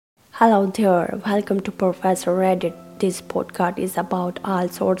Hello there, welcome to Professor Reddit. This podcast is about all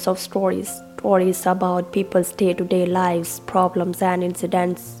sorts of stories. Stories about people's day to day lives, problems, and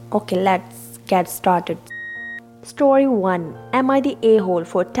incidents. Okay, let's get started. Story 1. Am I the a hole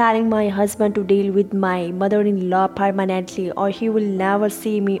for telling my husband to deal with my mother in law permanently, or he will never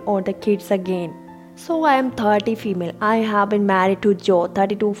see me or the kids again? So I am 30 female. I have been married to Joe,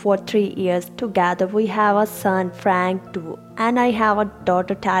 32 for 3 years. Together we have a son, Frank, 2. And I have a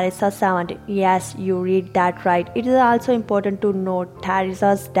daughter, Teresa, 17. Yes, you read that right. It is also important to note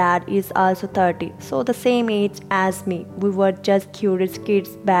Teresa's dad is also 30. So the same age as me. We were just curious kids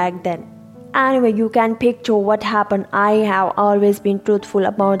back then. Anyway, you can picture what happened. I have always been truthful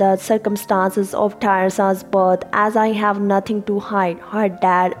about the circumstances of Teresa's birth as I have nothing to hide. Her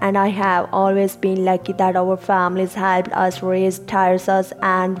dad and I have always been lucky that our families helped us raise Teresa's,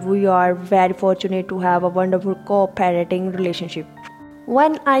 and we are very fortunate to have a wonderful cooperating relationship.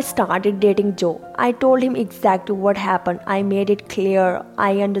 When I started dating Joe, I told him exactly what happened. I made it clear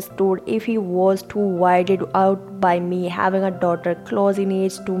I understood if he was too weirded out by me having a daughter close in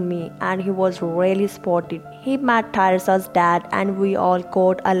age to me, and he was really supportive. He met Teresa's dad and we all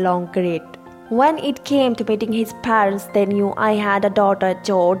got along great. When it came to meeting his parents, they knew I had a daughter.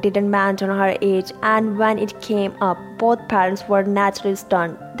 Joe didn't mention her age, and when it came up, both parents were naturally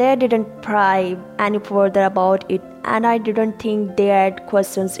stunned. They didn't pry any further about it, and I didn't think they'd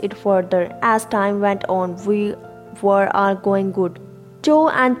question it further. As time went on, we were all going good. Joe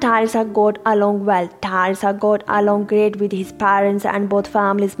and Teresa got along well. Teresa got along great with his parents and both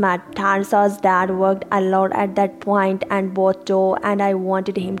families met. Teresa's dad worked a lot at that point and both Joe and I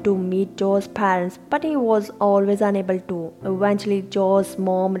wanted him to meet Joe's parents, but he was always unable to. Eventually, Joe's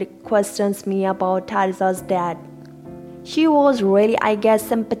mom questions me about Teresa's dad. She was really, I guess,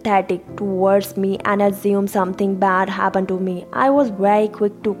 sympathetic towards me and assumed something bad happened to me. I was very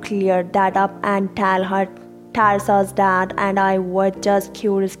quick to clear that up and tell her Teresa's dad and I were just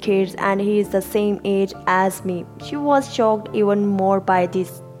curious kids and he is the same age as me. She was shocked even more by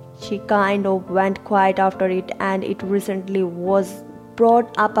this. She kind of went quiet after it and it recently was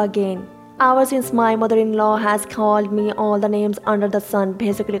brought up again. Ever since my mother-in-law has called me all the names under the sun,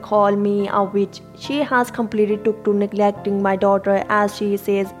 basically called me a witch. She has completely took to neglecting my daughter as she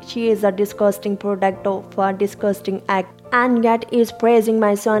says she is a disgusting product of a disgusting act. And yet is praising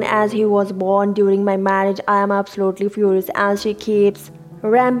my son as he was born during my marriage. I am absolutely furious as she keeps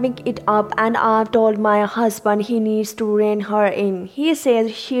ramping it up, and I've told my husband he needs to rein her in. He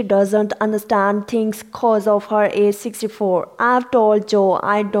says she doesn't understand things cause of her age 64. I've told Joe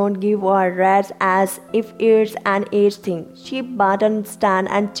I don't give a rat's as if it's an age thing. She better understand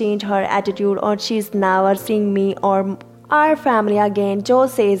and change her attitude or she's never seeing me or our family again. Joe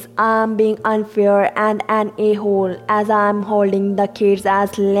says I'm being unfair and an a-hole as I'm holding the kids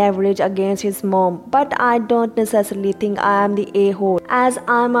as leverage against his mom. But I don't necessarily think I am the a-hole as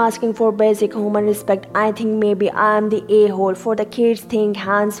I'm asking for basic human respect. I think maybe I'm the a-hole for the kids thing,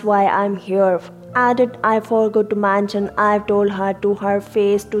 hence why I'm here. Added, I forgot to mention I've told her to her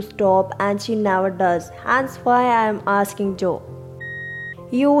face to stop and she never does, hence why I'm asking Joe.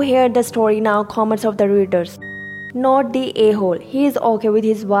 You hear the story now, comments of the readers. Not the a-hole. He is okay with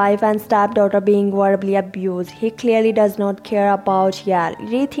his wife and stepdaughter being verbally abused. He clearly does not care about y'all.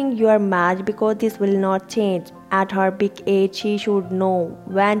 Rethink your marriage because this will not change. At her big age, she should know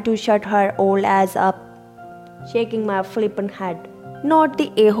when to shut her old ass up. Shaking my flippant head. Not the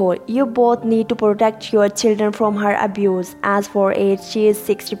a-hole. You both need to protect your children from her abuse. As for age, she is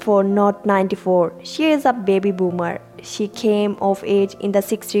 64, not 94. She is a baby boomer. She came of age in the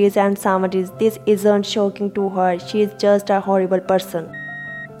 60s and 70s. This isn't shocking to her. She is just a horrible person.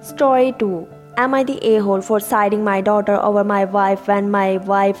 Story 2. Am I the a-hole for siding my daughter over my wife when my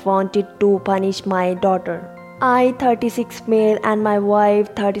wife wanted to punish my daughter? I, 36 male, and my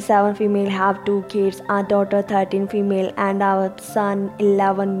wife, 37 female, have 2 kids, a daughter, 13 female, and our son,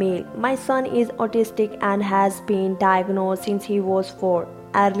 11 male. My son is autistic and has been diagnosed since he was 4.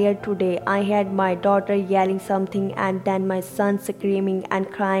 Earlier today, I had my daughter yelling something and then my son screaming and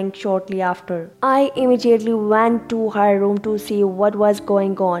crying shortly after. I immediately went to her room to see what was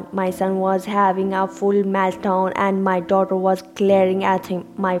going on. My son was having a full meltdown and my daughter was glaring at him.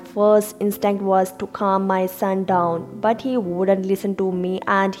 My first instinct was to calm my son down, but he wouldn't listen to me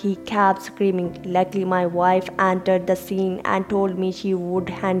and he kept screaming. Luckily, my wife entered the scene and told me she would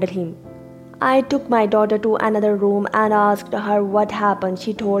handle him. I took my daughter to another room and asked her what happened.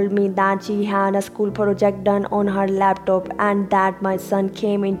 She told me that she had a school project done on her laptop and that my son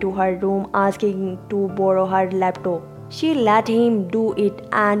came into her room asking to borrow her laptop. She let him do it,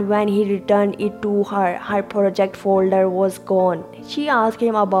 and when he returned it to her, her project folder was gone. She asked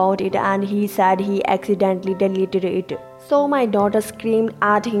him about it, and he said he accidentally deleted it. So my daughter screamed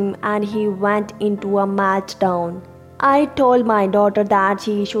at him, and he went into a meltdown. I told my daughter that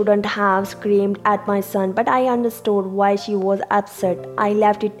she shouldn't have screamed at my son, but I understood why she was upset. I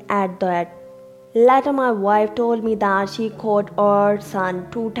left it at that. Later, my wife told me that she called our son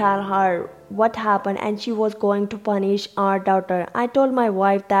to tell her what happened and she was going to punish our daughter. I told my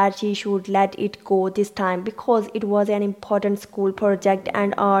wife that she should let it go this time because it was an important school project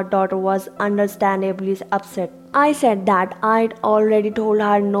and our daughter was understandably upset. I said that I'd already told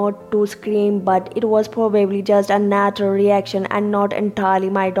her not to scream, but it was probably just a natural reaction and not entirely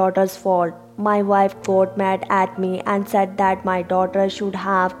my daughter's fault. My wife got mad at me and said that my daughter should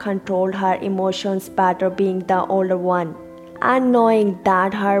have controlled her emotions better being the older one. And knowing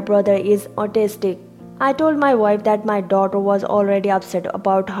that her brother is autistic, I told my wife that my daughter was already upset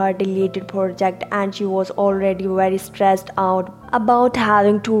about her deleted project and she was already very stressed out about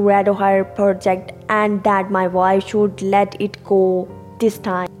having to redo her project and that my wife should let it go this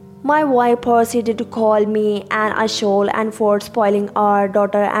time. My wife proceeded to call me an asshole and for spoiling our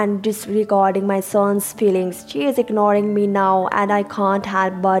daughter and disregarding my son's feelings. She is ignoring me now and I can't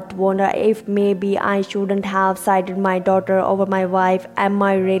help but wonder if maybe I shouldn't have sided my daughter over my wife. Am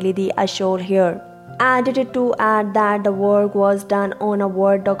I really the asshole here? Added to add that the work was done on a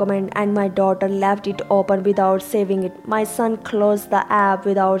Word document and my daughter left it open without saving it. My son closed the app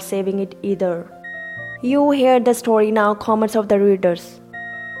without saving it either. You hear the story now, comments of the readers.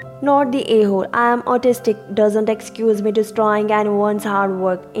 Not the a-hole. I am autistic doesn't excuse me destroying anyone's hard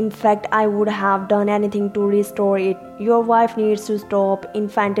work. In fact, I would have done anything to restore it. Your wife needs to stop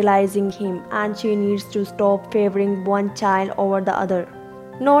infantilizing him and she needs to stop favoring one child over the other.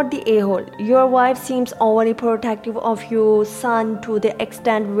 Not the a-hole. Your wife seems overly protective of your son to the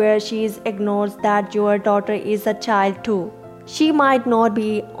extent where she ignores that your daughter is a child too. She might not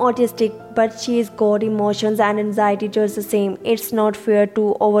be autistic, but she's got emotions and anxiety just the same. It's not fair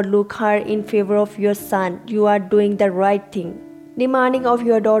to overlook her in favor of your son. You are doing the right thing. Demanding of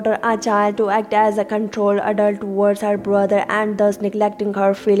your daughter, a child, to act as a controlled adult towards her brother and thus neglecting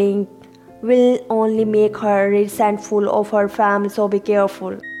her feelings will only make her resentful of her family, so be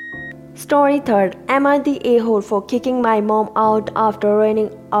careful. Story 3rd. Am I the a-hole for kicking my mom out after ruining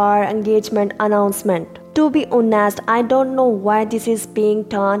our engagement announcement? To be honest, I don't know why this is being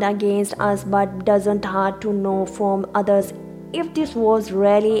turned against us, but doesn't hurt to know from others if this was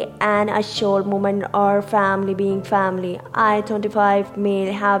really an assured moment or family being family. I, 25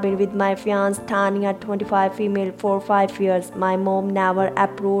 male, have been with my fiancée Tanya, 25 female, for 5 years. My mom never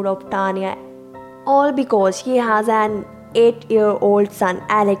approved of Tanya, all because she has an 8-year-old son,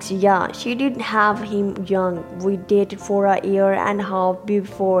 Alex. Yeah, she did have him young. We dated for a year and a half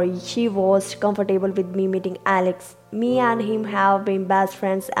before she was comfortable with me meeting Alex. Me and him have been best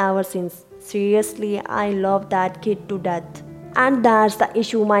friends ever since. Seriously, I love that kid to death. And that's the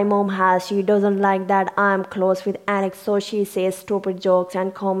issue my mom has. She doesn't like that I'm close with Alex, so she says stupid jokes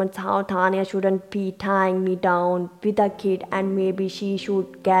and comments how Tanya shouldn't be tying me down with a kid and maybe she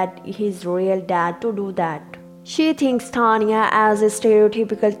should get his real dad to do that. She thinks Tanya as a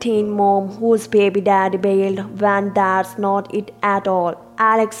stereotypical teen mom whose baby daddy bailed when that's not it at all.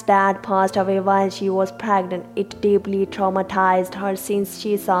 Alex's dad passed away while she was pregnant. It deeply traumatized her since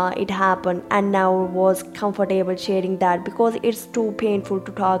she saw it happen and never was comfortable sharing that because it's too painful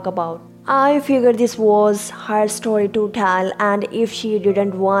to talk about. I figured this was her story to tell, and if she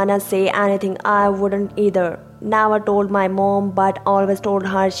didn't wanna say anything, I wouldn't either. Never told my mom, but always told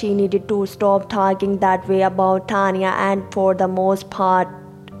her she needed to stop talking that way about Tanya, and for the most part,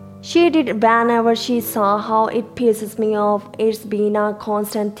 she did whenever she saw how it pisses me off. It's been a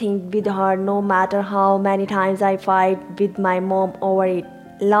constant thing with her, no matter how many times I fight with my mom over it.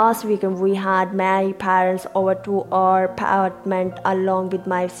 Last weekend we had my parents over to our apartment along with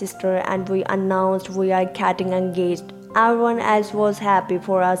my sister and we announced we are getting engaged. Everyone else was happy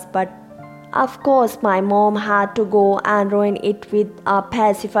for us, but of course my mom had to go and ruin it with a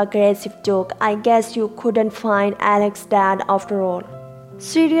passive-aggressive joke. I guess you couldn't find Alex's dad after all.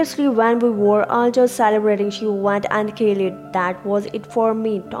 Seriously, when we were all just celebrating, she went and killed it. That was it for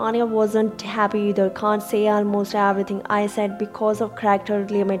me. Tanya wasn't happy either. Can't say almost everything I said because of character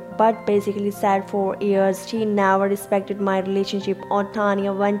limit, but basically said for years she never respected my relationship or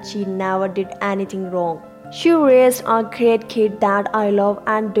Tanya when she never did anything wrong. She raised a great kid that I love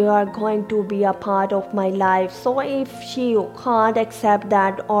and they are going to be a part of my life. So if she can't accept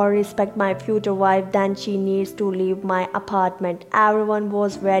that or respect my future wife, then she needs to leave my apartment. Everyone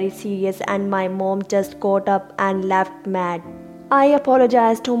was very serious and my mom just got up and left mad. I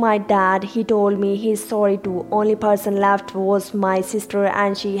apologized to my dad. He told me he's sorry too. Only person left was my sister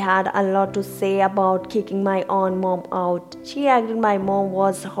and she had a lot to say about kicking my own mom out. She agreed my mom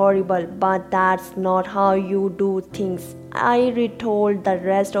was horrible, but that's not how you do things. I retold the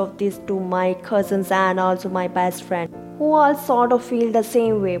rest of this to my cousins and also my best friend, who all sort of feel the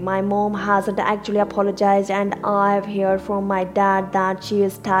same way. My mom hasn't actually apologized, and I've heard from my dad that she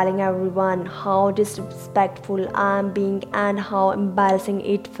is telling everyone how disrespectful I'm being and how embarrassing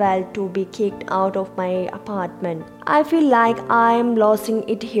it felt to be kicked out of my apartment. I feel like I'm losing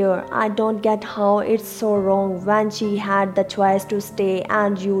it here. I don't get how it's so wrong when she had the choice to stay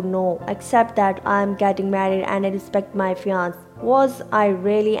and accept that I'm getting married and I respect my fiance. Was I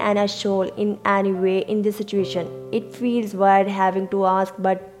really an asshole in any way in this situation? It feels weird having to ask,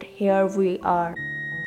 but here we are.